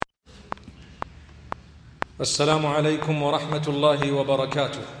السلام عليكم ورحمة الله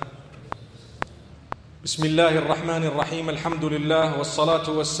وبركاته. بسم الله الرحمن الرحيم. الحمد لله والصلاة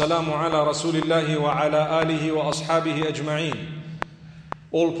والسلام على رسول الله وعلى آله وأصحابه أجمعين.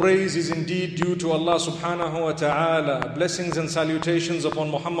 All praise is indeed due to Allah subhanahu wa ta'ala. Blessings and salutations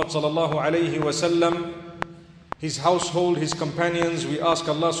upon Muhammad sallallahu alayhi wa sallam, his household, his companions. We ask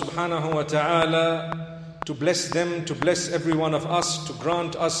Allah subhanahu wa ta'ala to bless them, to bless every one of us, to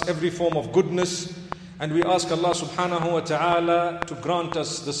grant us every form of goodness. And we ask Allah subhanahu wa ta'ala to grant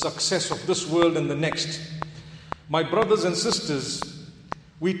us the success of this world and the next. My brothers and sisters,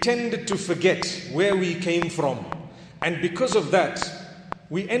 we tend to forget where we came from. And because of that,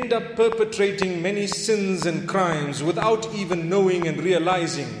 we end up perpetrating many sins and crimes without even knowing and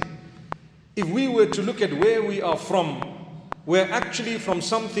realizing. If we were to look at where we are from, we're actually from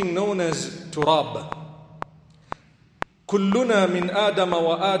something known as turab. كلنا من آدم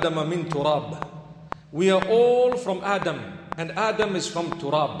وآدم من تراب. We are all from Adam, and Adam is from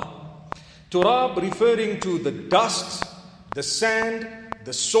Turab. Turab referring to the dust, the sand,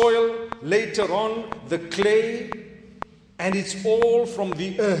 the soil, later on the clay, and it's all from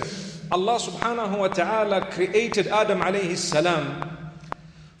the earth. Allah subhanahu wa ta'ala created Adam alayhi salam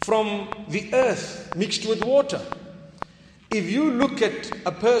from the earth mixed with water. If you look at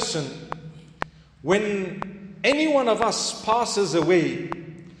a person, when any one of us passes away,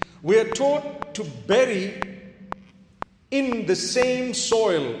 we are taught to bury in the same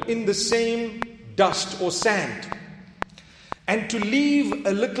soil, in the same dust or sand, and to leave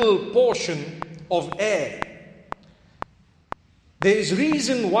a little portion of air. There is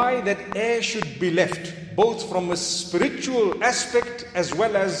reason why that air should be left, both from a spiritual aspect as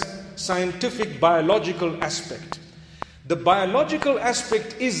well as scientific biological aspect. The biological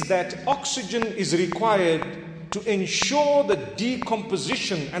aspect is that oxygen is required to ensure the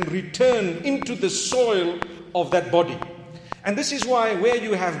decomposition and return into the soil of that body. And this is why where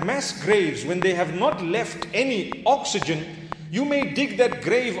you have mass graves, when they have not left any oxygen, you may dig that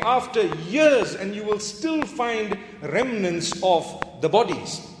grave after years and you will still find remnants of the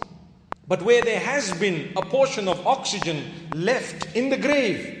bodies. But where there has been a portion of oxygen left in the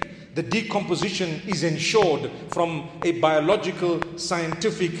grave, the decomposition is ensured from a biological,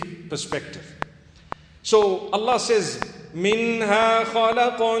 scientific perspective. So Allah says, مِنْهَا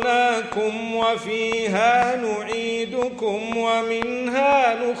خَلَقْنَاكُمْ وَفِيهَا نُعِيدُكُمْ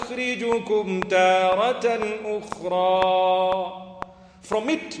وَمِنْهَا نُخْرِجُكُمْ تَارَةً أُخْرَى. From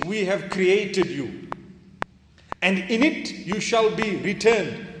it we have created you, and in it you shall be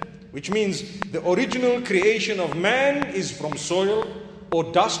returned. Which means the original creation of man is from soil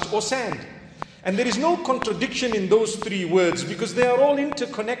or dust or sand. And there is no contradiction in those three words because they are all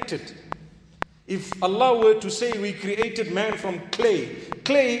interconnected. If Allah were to say we created man from clay,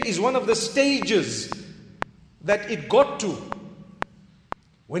 clay is one of the stages that it got to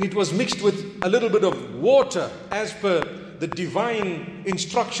when it was mixed with a little bit of water as per the divine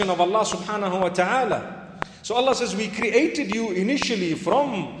instruction of Allah subhanahu wa ta'ala. So Allah says we created you initially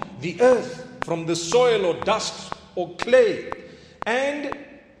from the earth, from the soil or dust or clay, and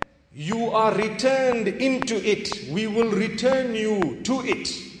you are returned into it. We will return you to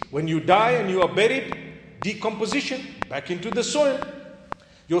it. When you die and you are buried, decomposition, back into the soil.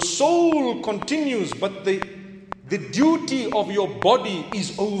 Your soul continues, but the duty of your body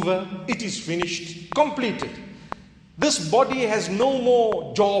is over. It is finished, completed. This body has no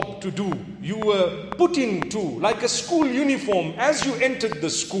more job to do. You were put into like a school uniform as you entered the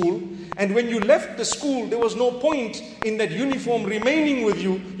school. And when you left the school, there was no point in that uniform remaining with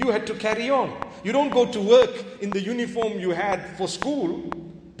you. You had to carry on. You don't go to work in the uniform you had for school,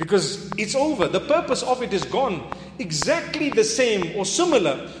 because it's over. The purpose of it is gone. Exactly the same or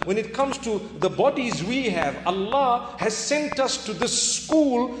similar when it comes to the bodies we have. Allah has sent us to this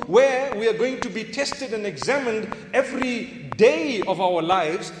school where we are going to be tested and examined every day of our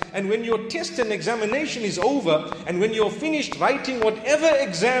lives. And when your test and examination is over, and when you're finished writing whatever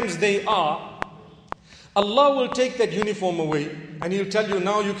exams they are, Allah will take that uniform away and He'll tell you,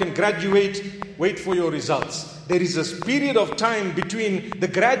 now you can graduate, wait for your results. There is a period of time between the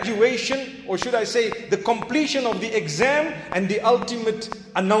graduation, or should I say the completion of the exam, and the ultimate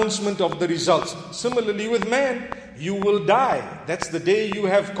announcement of the results. Similarly with man, you will die. That's the day you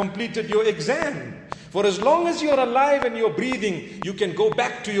have completed your exam. For as long as you're alive and you're breathing, you can go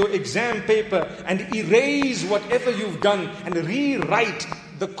back to your exam paper and erase whatever you've done and rewrite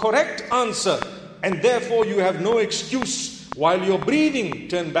the correct answer. And therefore you have no excuse. While you're breathing,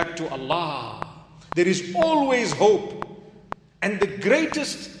 turn back to Allah. There is always hope. And the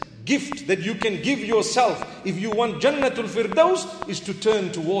greatest gift that you can give yourself if you want Jannatul Firdaus is to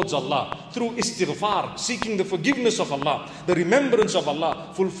turn towards Allah through istighfar, seeking the forgiveness of Allah, the remembrance of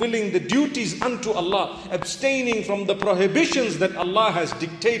Allah, fulfilling the duties unto Allah, abstaining from the prohibitions that Allah has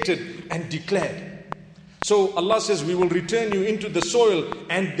dictated and declared. So Allah says, we will return you into the soil,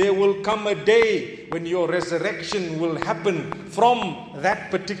 and there will come a day when your resurrection will happen from that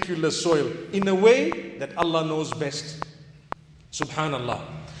particular soil in a way that Allah knows best. Subhanallah.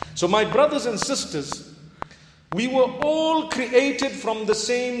 So my brothers and sisters, we were all created from the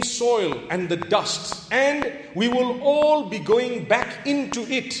same soil and the dust, and we will all be going back into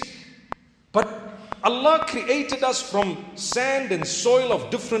it. But Allah created us from sand and soil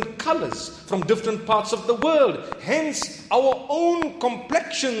of different colors, from different parts of the world. Hence, our own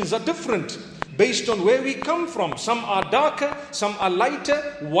complexions are different based on where we come from. Some are darker, some are lighter.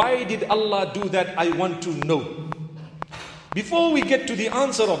 Why did Allah do that? I want to know. Before we get to the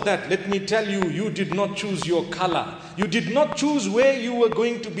answer of that, let me tell you, you did not choose your color. You did not choose where you were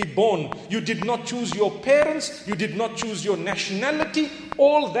going to be born. You did not choose your parents. You did not choose your nationality.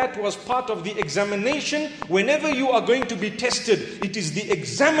 All that was part of the examination. Whenever you are going to be tested, it is the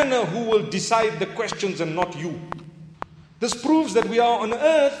examiner who will decide the questions and not you. This proves that we are on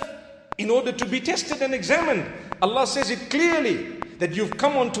earth in order to be tested and examined. Allah says it clearly, that you've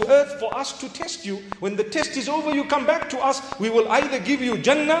come onto earth for us to test you. When the test is over, you come back to us. We will either give you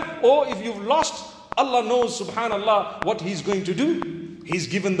Jannah, or if you've lost, Allah knows, subhanallah, what He's going to do. He's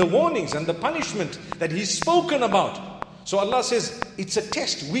given the warnings and the punishment that He's spoken about. So Allah says, it's a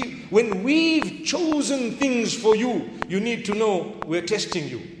test. When we've chosen things for you, you need to know we're testing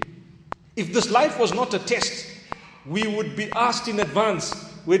you. If this life was not a test, we would be asked in advance,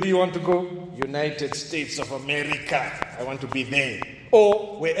 where do you want to go? United States of America. I want to be there.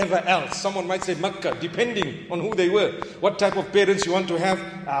 Or wherever else. Someone might say Makkah, depending on who they were. What type of parents you want to have?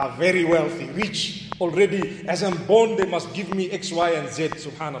 Very wealthy, rich. Already, as I'm born, they must give me X, Y, and Z.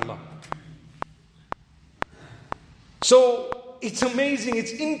 Subhanallah. So, it's amazing,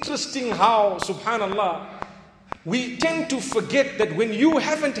 it's interesting how, subhanallah, we tend to forget that when you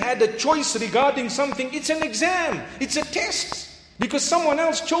haven't had a choice regarding something, it's an exam, it's a test. Because someone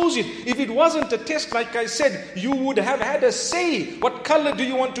else chose it. If it wasn't a test, like I said, you would have had a say. What color do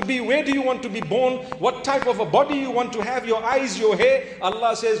you want to be? Where do you want to be born? What type of a body you want to have? Your eyes, your hair?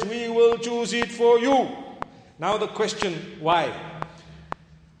 Allah says, we will choose it for you. Now the question, why?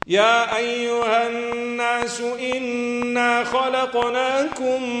 يا أيها الناس إنا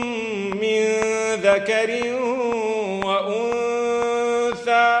خلقناكم من ذكر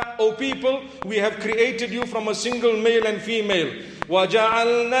وأنثى. O people, we have created you from a single male and female.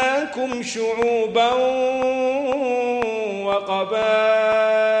 وَجَعَلْنَاكُمْ شُعُوبًا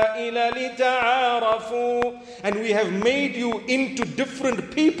وَقَبَائِلَ لِتَعَارَفُوا. And we have made you into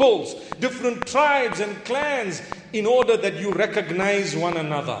different peoples, different tribes and clans, in order that you recognize one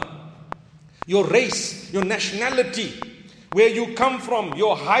another. Your race, your nationality, where you come from,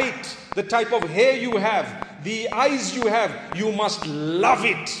 your height, the type of hair you have, the eyes you have, you must love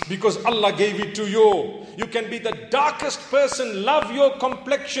it because Allah gave it to you. You can be the darkest person, love your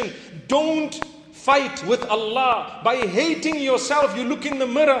complexion. Don't fight with Allah by hating yourself. You look in the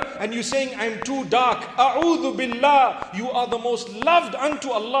mirror and you're saying, I'm too dark. A'udhu billah. You are the most loved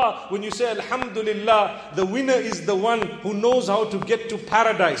unto Allah. When you say Alhamdulillah, the winner is the one who knows how to get to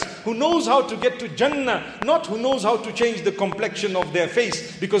paradise, who knows how to get to Jannah, not who knows how to change the complexion of their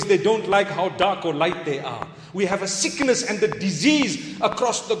face because they don't like how dark or light they are. We have a sickness and a disease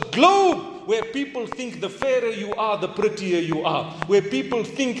across the globe where people think the fairer you are, the prettier you are. Where people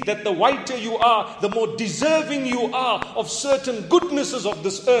think that the whiter you are, the more deserving you are of certain goodnesses of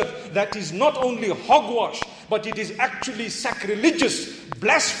this earth. That is not only hogwash, but it is actually sacrilegious,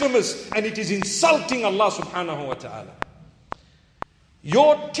 blasphemous, and it is insulting Allah subhanahu wa ta'ala.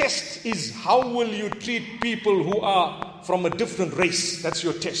 Your test is how will you treat people who are from a different race. That's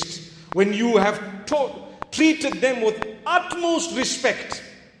your test. When you have treated them with utmost respect,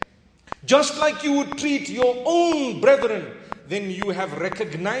 just like you would treat your own brethren, then you have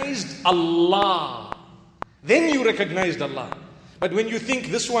recognized Allah. Then you recognized Allah. But when you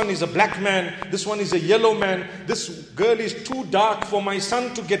think this one is a black man, this one is a yellow man, this girl is too dark for my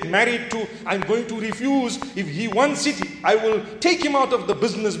son to get married to, I'm going to refuse. If he wants it, I will take him out of the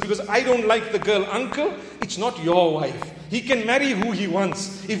business because I don't like the girl. Uncle, it's not your wife. He can marry who he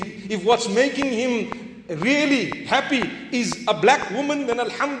wants. If what's making him really happy is a black woman, then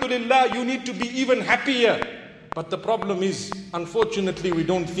alhamdulillah, you need to be even happier. But the problem is, unfortunately, we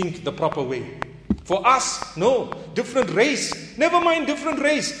don't think the proper way. For us, no, different race. Never mind different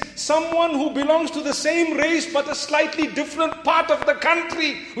race. Someone who belongs to the same race but a slightly different part of the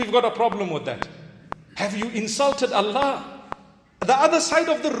country, we've got a problem with that. Have you insulted Allah? The other side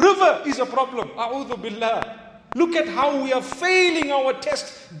of the river is a problem. A'udhu billah. Look at how we are failing our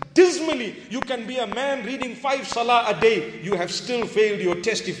test dismally. You can be a man reading 5 salah a day. You have still failed your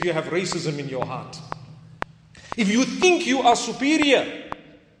test if you have racism in your heart. If you think you are superior,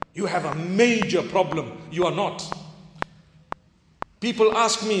 you have a major problem. You are not. People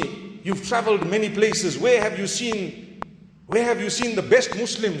ask me, you've traveled many places. Where have you seen the best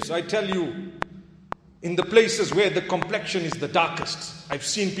Muslims? I tell you, in the places where the complexion is the darkest. I've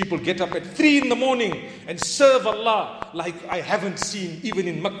seen people get up at 3 in the morning and serve Allah like I haven't seen even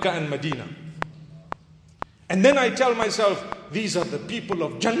in Mecca and Medina. And then I tell myself, these are the people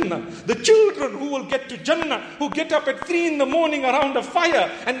of Jannah, the children who will get to Jannah, who get up at 3 in the morning around a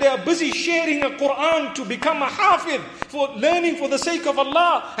fire and they are busy sharing a Quran to become a Hafidh, for learning for the sake of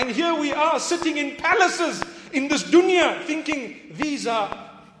Allah. And here we are sitting in palaces in this dunya thinking these are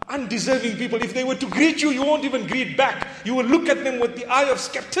undeserving people. If they were to greet you, you won't even greet back. You will look at them with the eye of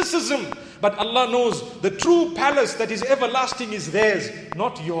skepticism. But Allah knows the true palace that is everlasting is theirs,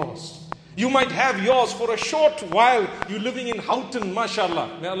 not yours. You might have yours for a short while. You're living in Houghton,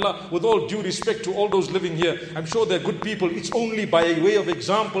 mashallah. May Allah, with all due respect to all those living here, I'm sure they're good people. It's only by way of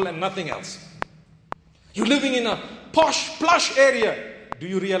example and nothing else. You're living in a posh, plush area. Do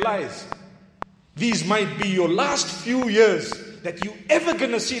you realize these might be your last few years that you ever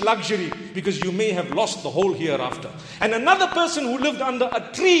gonna see luxury, because you may have lost the whole hereafter. And another person who lived under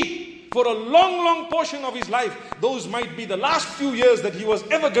a tree for a long, long portion of his life, those might be the last few years that he was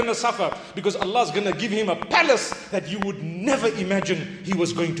ever gonna suffer, because Allah's gonna give him a palace that you would never imagine he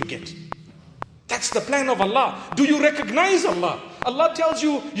was going to get. That's the plan of Allah. Do you recognize Allah? Allah tells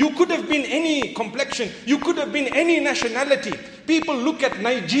you, you could have been any complexion, you could have been any nationality. People look at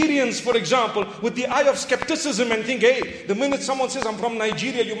Nigerians, for example, with the eye of skepticism and think, hey, the minute someone says, I'm from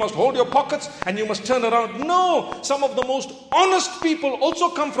Nigeria, you must hold your pockets and you must turn around. No, some of the most honest people also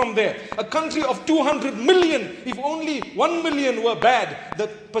come from there. A country of 200 million, if only 1 million were bad, the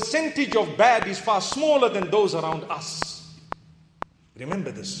percentage of bad is far smaller than those around us.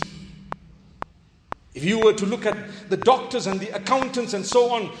 Remember this. If you were to look at the doctors and the accountants and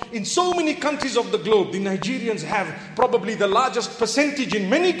so on, in so many countries of the globe, the Nigerians have probably the largest percentage in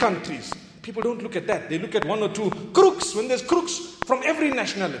many countries. People don't look at that. They look at 1 or 2 crooks, when there's crooks from every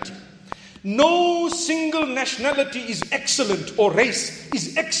nationality. No single nationality is excellent, or race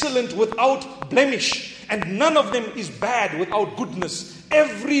is excellent without blemish. And none of them is bad without goodness.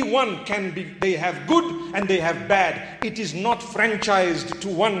 Everyone can be, they have good and they have bad. It is not franchised to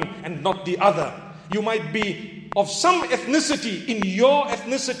one and not the other. You might be of some ethnicity. In your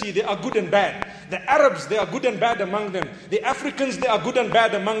ethnicity, they are good and bad. The Arabs, they are good and bad among them. The Africans, they are good and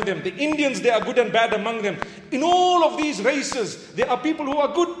bad among them. The Indians, they are good and bad among them. In all of these races, there are people who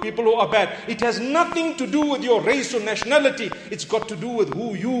are good, people who are bad. It has nothing to do with your race or nationality. It's got to do with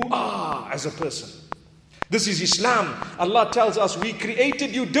who you are as a person. This is Islam. Allah tells us, we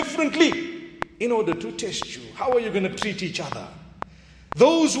created you differently in order to test you. How are you going to treat each other?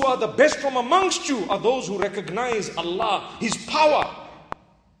 Those who are the best from amongst you are those who recognize Allah, His power,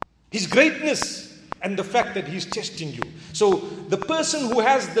 His greatness, and the fact that He's testing you. So the person who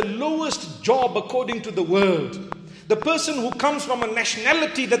has the lowest job according to the world, the person who comes from a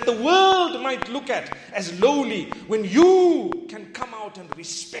nationality that the world might look at as lowly, when you can come out and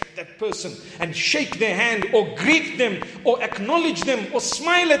respect that person and shake their hand or greet them or acknowledge them or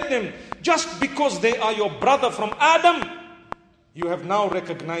smile at them just because they are your brother from Adam, you have now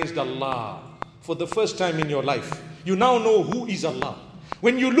recognized Allah for the first time in your life. You now know who is Allah.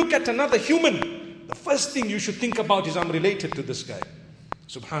 When you look at another human, the first thing you should think about is, I'm related to this guy.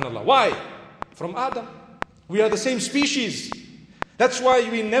 Subhanallah. Why? From Adam. We are the same species. That's why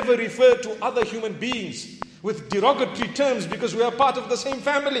we never refer to other human beings with derogatory terms, because we are part of the same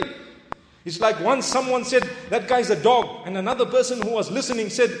family. It's like once someone said, that guy's a dog, and another person who was listening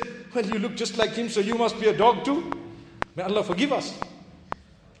said, well, you look just like him, so you must be a dog too. May Allah forgive us.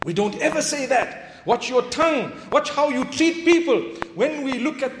 We don't ever say that. Watch your tongue. Watch how you treat people. When we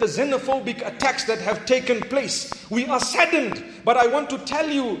look at the xenophobic attacks that have taken place, we are saddened. But I want to tell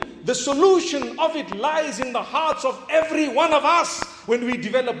you, the solution of it lies in the hearts of every one of us. When we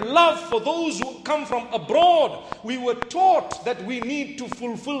develop love for those who come from abroad, we were taught that we need to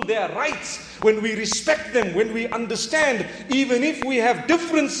fulfill their rights. When we respect them, when we understand, even if we have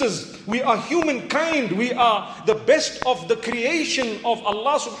differences, we are humankind, we are the best of the creation of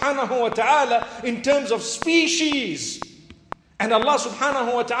Allah subhanahu wa ta'ala in terms of species. And Allah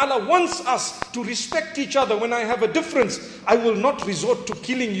subhanahu wa ta'ala wants us to respect each other. When I have a difference, I will not resort to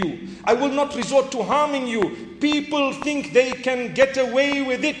killing you. I will not resort to harming you. People think they can get away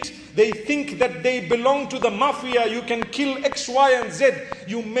with it. They think that they belong to the mafia. You can kill X, Y, and Z.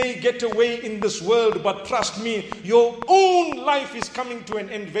 You may get away in this world, but trust me, your own life is coming to an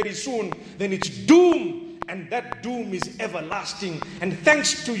end very soon. Then it's doom. And that doom is everlasting. And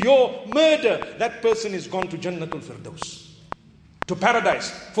thanks to your murder, that person is gone to Jannatul Firdaus, to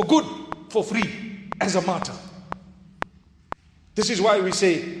paradise, for good, for free, as a martyr. This is why we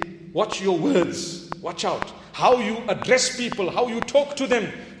say, watch your words, watch out. How you address people, how you talk to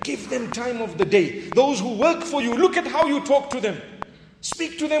them. Give them time of the day. Those who work for you, look at how you talk to them.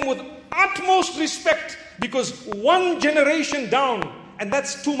 Speak to them with utmost respect, because one generation down, and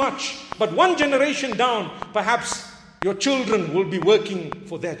that's too much, but one generation down, perhaps your children will be working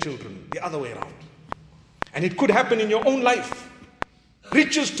for their children, the other way around. And it could happen in your own life.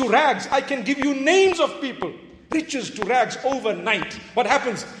 Riches to rags. I can give you names of people. Riches to rags overnight. What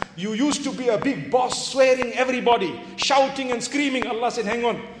happens? You used to be a big boss, swearing everybody, shouting and screaming. Allah said, hang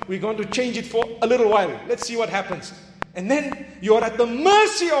on, we're going to change it for a little while. Let's see what happens. And then you are at the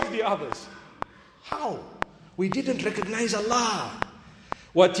mercy of the others. How? We didn't recognize Allah.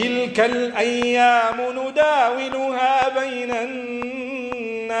 وَتِلْكَ الْأَيَّامُ نُدَاوِلُهَا بَيْنَ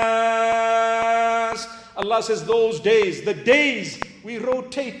النَّاسِ. Allah says those days, the days, we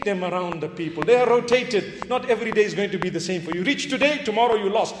rotate them around the people. They are rotated. Not every day is going to be the same for you. Rich today, tomorrow you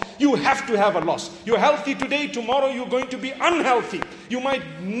lost. You have to have a loss. You're healthy today, tomorrow you're going to be unhealthy. You might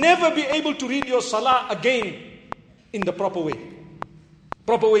never be able to read your salah again in the proper way.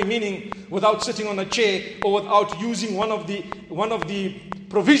 Proper way meaning without sitting on a chair or without using one of the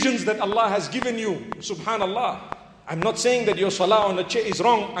provisions that Allah has given you. Subhanallah. I'm not saying that your salah on a chair is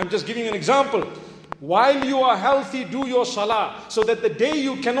wrong. I'm just giving an example. While you are healthy, do your salah, so that the day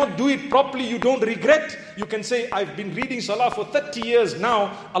you cannot do it properly, you don't regret. You can say, I've been reading salah for 30 years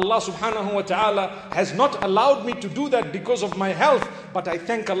now. Allah subhanahu wa ta'ala has not allowed me to do that because of my health. But I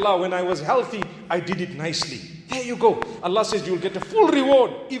thank Allah, when I was healthy, I did it nicely. There you go. Allah says you'll get a full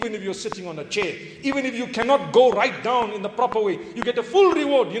reward even if you're sitting on a chair. Even if you cannot go right down in the proper way, you get a full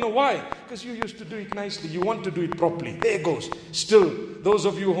reward. You know why? Because you used to do it nicely. You want to do it properly. There it goes. Still, those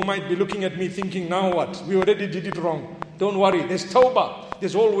of you who might be looking at me thinking, now what? We already did it wrong. Don't worry. There's tawbah.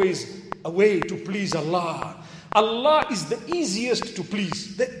 There's always a way to please Allah. Allah is the easiest to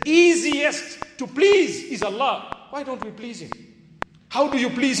please. The easiest to please is Allah. Why don't we please Him? How do you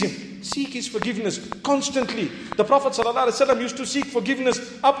please Him? Seek His forgiveness constantly. The Prophet ﷺ used to seek forgiveness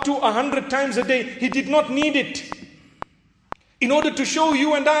up to 100 times a day. He did not need it. In order to show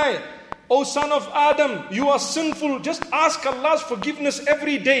you and I, O son of Adam, you are sinful. Just ask Allah's forgiveness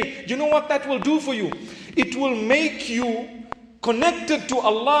every day. Do you know what that will do for you? It will make you connected to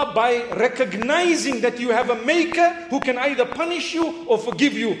Allah by recognizing that you have a maker who can either punish you or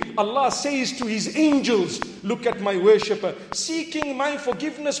forgive you. Allah says to His angels, look at my worshipper, seeking my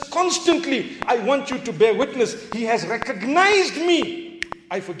forgiveness constantly. I want you to bear witness. He has recognized me.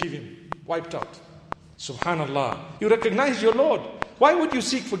 I forgive him. Wiped out. Subhanallah. You recognize your Lord. Why would you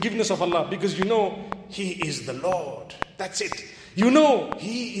seek forgiveness of Allah? Because you know He is the Lord. That's it. You know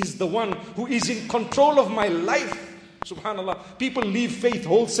He is the one who is in control of my life. Subhanallah. People leave faith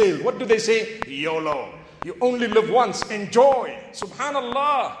wholesale. What do they say? YOLO. You only live once. Enjoy.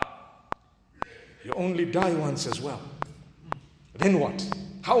 Subhanallah. You only die once as well. Then what?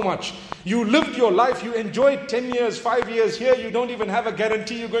 How much? You lived your life, you enjoyed 10 years, 5 years. Here you don't even have a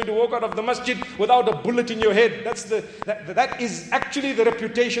guarantee you're going to walk out of the masjid without a bullet in your head. That is actually the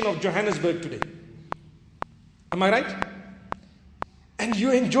reputation of Johannesburg today. Am I right? And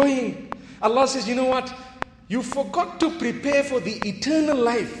you're enjoying. Allah says, you know what? You forgot to prepare for the eternal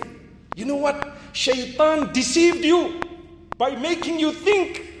life. You know what? Shaitan deceived you by making you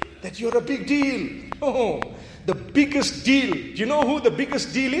think that you're a big deal. Oh, the biggest deal. Do you know who the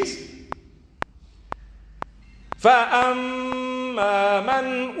biggest deal is? فَأَمَّا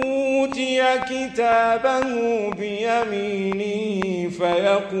مَنْ أُوتِيَ كِتَابَهُ بِيَمِينِهِ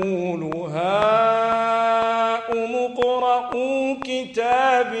فَيَقُولُ هَاؤُمُ اقْرَءُوا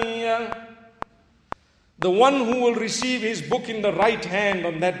كِتَابِيَهْ. The one who will receive his book in the right hand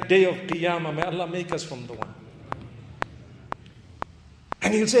on that day of Qiyamah. May Allah make us from the one.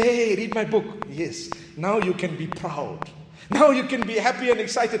 And he'll say, hey, read my book. Yes, now you can be proud. Now you can be happy and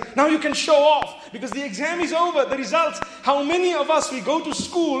excited. Now you can show off because the exam is over, the results. How many of us, we go to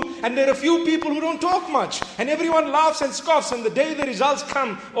school and there are a few people who don't talk much and everyone laughs and scoffs, and the day the results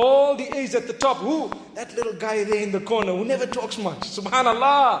come, all the A's at the top. Who? That little guy there in the corner who never talks much.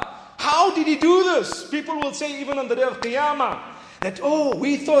 Subhanallah. How did he do this? People will say even on the day of Qiyamah, That, oh,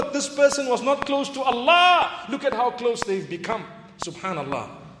 we thought this person was not close to Allah. Look at how close they've become. Subhanallah.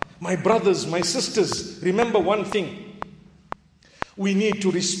 My brothers, my sisters, remember one thing. We need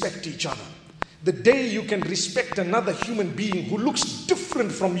to respect each other. The day you can respect another human being who looks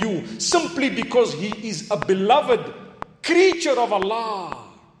different from you simply because he is a beloved creature of Allah,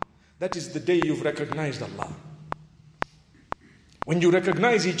 that is the day you've recognized Allah. When you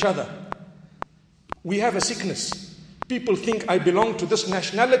recognize each other, we have a sickness. People think I belong to this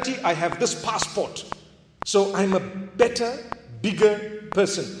nationality, I have this passport, so I'm a better, bigger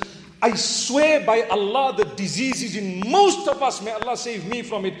person. I swear by Allah, the disease is in most of us. May Allah save me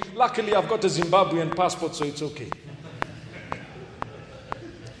from it. Luckily, I've got a Zimbabwean passport, so it's okay.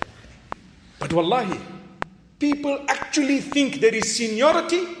 But wallahi, people actually think there is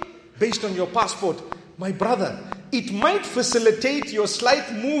seniority based on your passport. My brother, it might facilitate your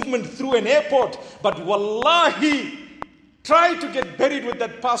slight movement through an airport, but wallahi, try to get buried with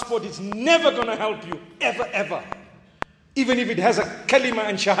that passport. It's never going to help you. Ever, ever. Even if it has a kalima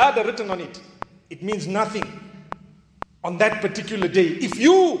and shahada written on it, it means nothing on that particular day if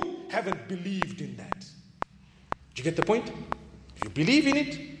you haven't believed in that. Do you get the point? If you believe in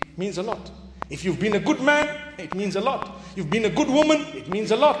it, it means a lot. If you've been a good man, it means a lot. You've been a good woman, it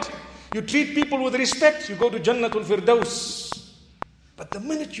means a lot. You treat people with respect, you go to Jannatul Firdaus. But the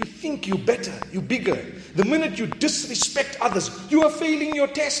minute you think you're better, you're bigger, the minute you disrespect others, you are failing your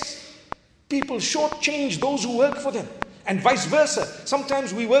test. People shortchange those who work for them. And vice versa.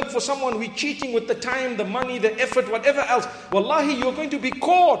 Sometimes we work for someone, we're cheating with the time, the money, the effort, whatever else. Wallahi, you're going to be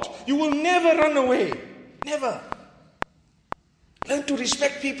caught. You will never run away. Never. Learn to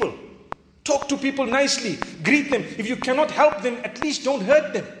respect people. Talk to people nicely. Greet them. If you cannot help them, at least don't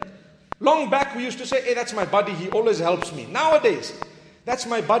hurt them. Long back we used to say, hey, that's my buddy, he always helps me. Nowadays, that's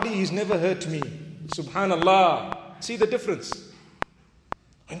my buddy, he's never hurt me. Subhanallah. See the difference?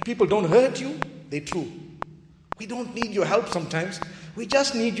 When people don't hurt you, they're true. We don't need your help sometimes. We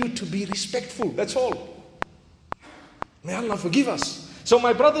just need you to be respectful. That's all. May Allah forgive us. So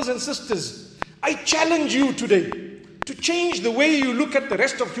my brothers and sisters, I challenge you today to change the way you look at the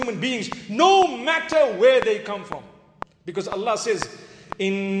rest of human beings, no matter where they come from. Because Allah says,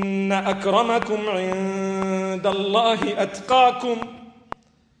 Inna akramakum indallahi atqakum.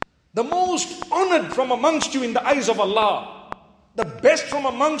 The most honored from amongst you in the eyes of Allah, the best from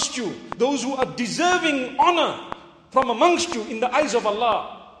amongst you, those who are deserving honor from amongst you in the eyes of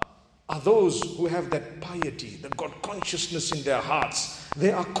Allah, are those who have that piety, the God consciousness in their hearts.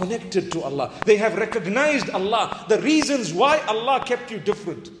 They are connected to Allah. They have recognized Allah, the reasons why Allah kept you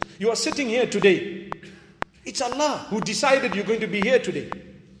different. You are sitting here today. It's Allah who decided you're going to be here today.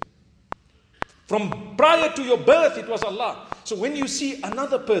 From prior to your birth, it was Allah. So when you see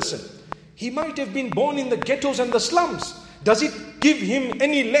another person, he might have been born in the ghettos and the slums. Does it give him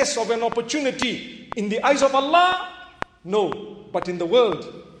any less of an opportunity in the eyes of Allah? No. But in the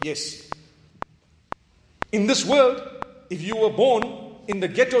world, yes. In this world, if you were born in the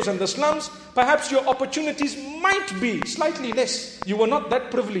ghettos and the slums, perhaps your opportunities might be slightly less. You were not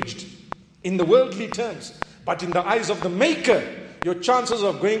that privileged in the worldly terms. But in the eyes of the Maker, your chances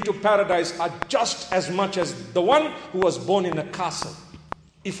of going to paradise are just as much as the one who was born in a castle.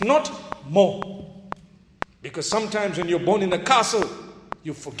 If not, more. Because sometimes when you're born in a castle,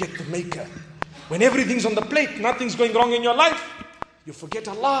 you forget the Maker. When everything's on the plate, nothing's going wrong in your life, you forget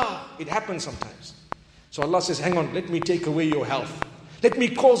Allah. It happens sometimes. So Allah says, hang on, let me take away your health. Let me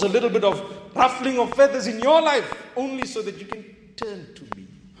cause a little bit of ruffling of feathers in your life, only so that you can turn to me.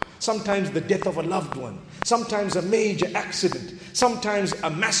 Sometimes the death of a loved one. Sometimes a major accident. Sometimes a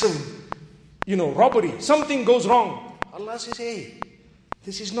massive, robbery. Something goes wrong. Allah says, hey,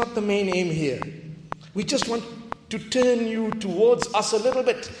 this is not the main aim here. We just want to turn you towards us a little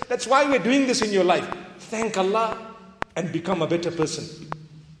bit. That's why we're doing this in your life. Thank Allah and become a better person.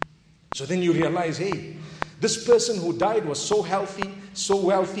 So then you realize, hey, this person who died was so healthy, so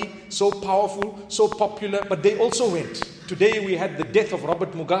wealthy, so powerful, so popular, but they also went. Today we had the death of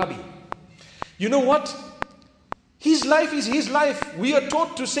Robert Mugabe. You know what? His life is his life. We are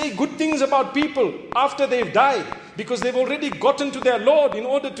taught to say good things about people after they've died because they've already gotten to their Lord in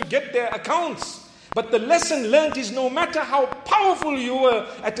order to get their accounts. But the lesson learned is no matter how powerful you were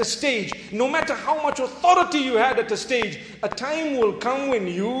at a stage, no matter how much authority you had at a stage, a time will come when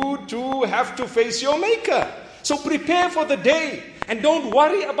you too have to face your Maker. So prepare for the day and don't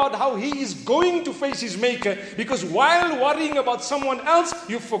worry about how he is going to face his Maker, because while worrying about someone else,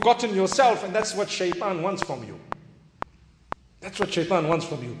 you've forgotten yourself, and that's what shaitan wants from you. That's what shaitan wants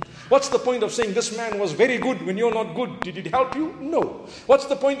from you. What's the point of saying this man was very good when you're not good? Did it help you? No. What's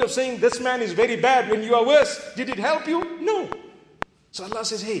the point of saying this man is very bad when you are worse? Did it help you? No. So Allah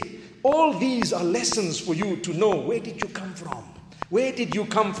says, hey, all these are lessons for you to know. Where did you come from? Where did you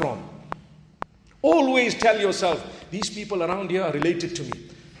come from? Always tell yourself, these people around here are related to me.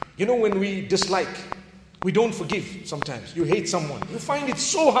 You know, when we dislike, we don't forgive sometimes. You hate someone. You find it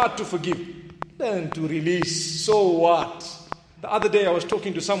so hard to forgive. Learn to release. So what? The other day I was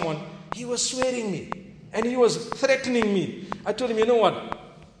talking to someone. He was swearing me. And he was threatening me. I told him, you know what?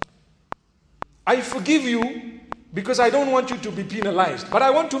 I forgive you because I don't want you to be penalized. But I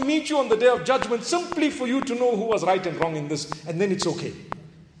want to meet you on the day of judgment simply for you to know who was right and wrong in this. And then it's okay.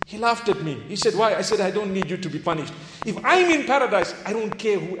 He laughed at me. He said, why? I said, I don't need you to be punished. If I'm in paradise, I don't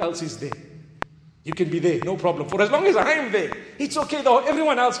care who else is there. You can be there, no problem. For as long as I am there, it's okay though.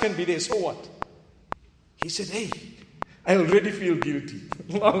 Everyone else can be there. So what? He said, hey, I already feel guilty.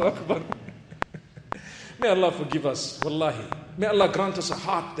 Allahu Akbar. May Allah forgive us. Wallahi. May Allah grant us a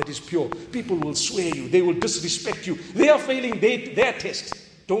heart that is pure. People will swear you. They will disrespect you. They are failing their test.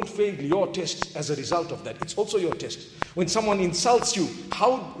 Don't fail your test as a result of that. It's also your test. When someone insults you,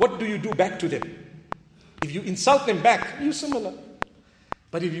 what do you do back to them? If you insult them back, you're similar.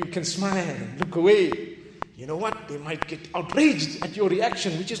 But if you can smile and look away, you know what? They might get outraged at your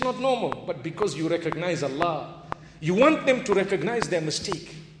reaction, which is not normal. But because you recognize Allah, you want them to recognize their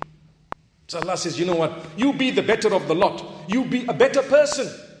mistake. So Allah says, you know what? You be the better of the lot. You be a better person.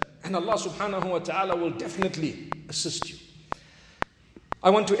 And Allah subhanahu wa ta'ala will definitely assist you. I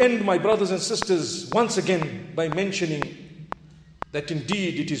want to end, my brothers and sisters, once again by mentioning that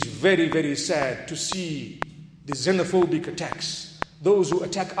indeed it is very, very sad to see the xenophobic attacks. Those who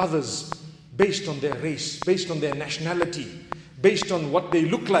attack others based on their race, based on their nationality, based on what they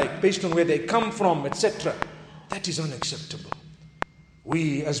look like, based on where they come from, etc. That is unacceptable.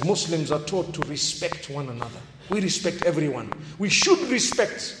 We as Muslims are taught to respect one another. We respect everyone. We should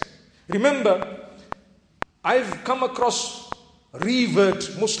respect. Remember, I've come across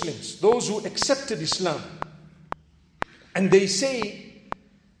revert Muslims, those who accepted Islam. And they say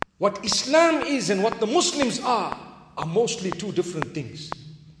what Islam is and what the Muslims are mostly two different things.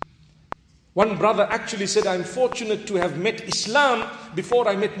 One brother actually said, I'm fortunate to have met Islam before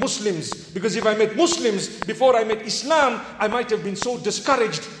I met Muslims. Because if I met Muslims before I met Islam, I might have been so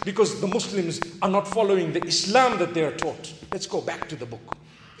discouraged because the Muslims are not following the Islam that they are taught. Let's go back to the book.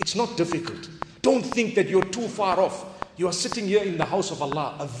 It's not difficult. Don't think that you're too far off. You are sitting here in the house of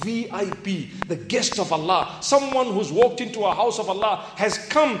Allah, a VIP, the guest of Allah. Someone who's walked into a house of Allah has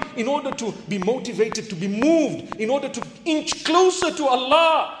come in order to be motivated, to be moved, in order to inch closer to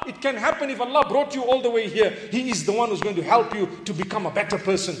Allah. It can happen if Allah brought you all the way here. He is the one who's going to help you to become a better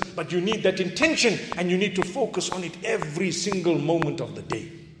person. But you need that intention and you need to focus on it every single moment of the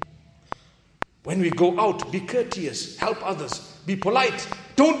day. When we go out, be courteous, help others, be polite.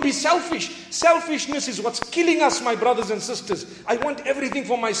 Don't be selfish. Selfishness is what's killing us, my brothers and sisters. I want everything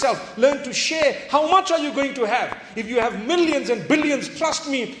for myself. Learn to share. How much are you going to have? If you have millions and billions, trust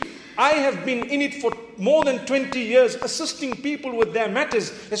me, I have been in it for more than 20 years, assisting people with their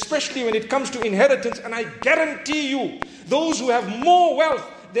matters, especially when it comes to inheritance. And I guarantee you, those who have more wealth,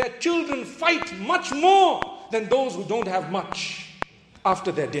 their children fight much more than those who don't have much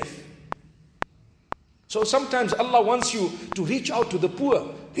after their death. So sometimes Allah wants you to reach out to the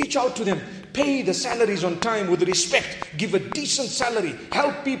poor, reach out to them, pay the salaries on time with respect, give a decent salary,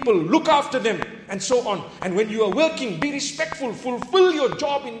 help people, look after them, and so on. And when you are working, be respectful, fulfill your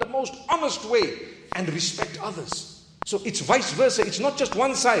job in the most honest way, and respect others. So it's vice versa. It's not just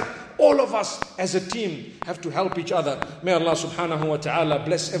one side. All of us as a team have to help each other. May Allah subhanahu wa ta'ala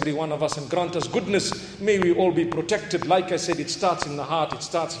bless every one of us and grant us goodness. May we all be protected. Like I said, it starts in the heart. It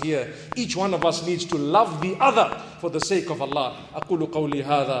starts here. Each one of us needs to love the other for the sake of Allah. أقول قولي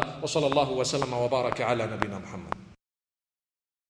هذا وصلى الله وسلم وبارك على نبينا محمد.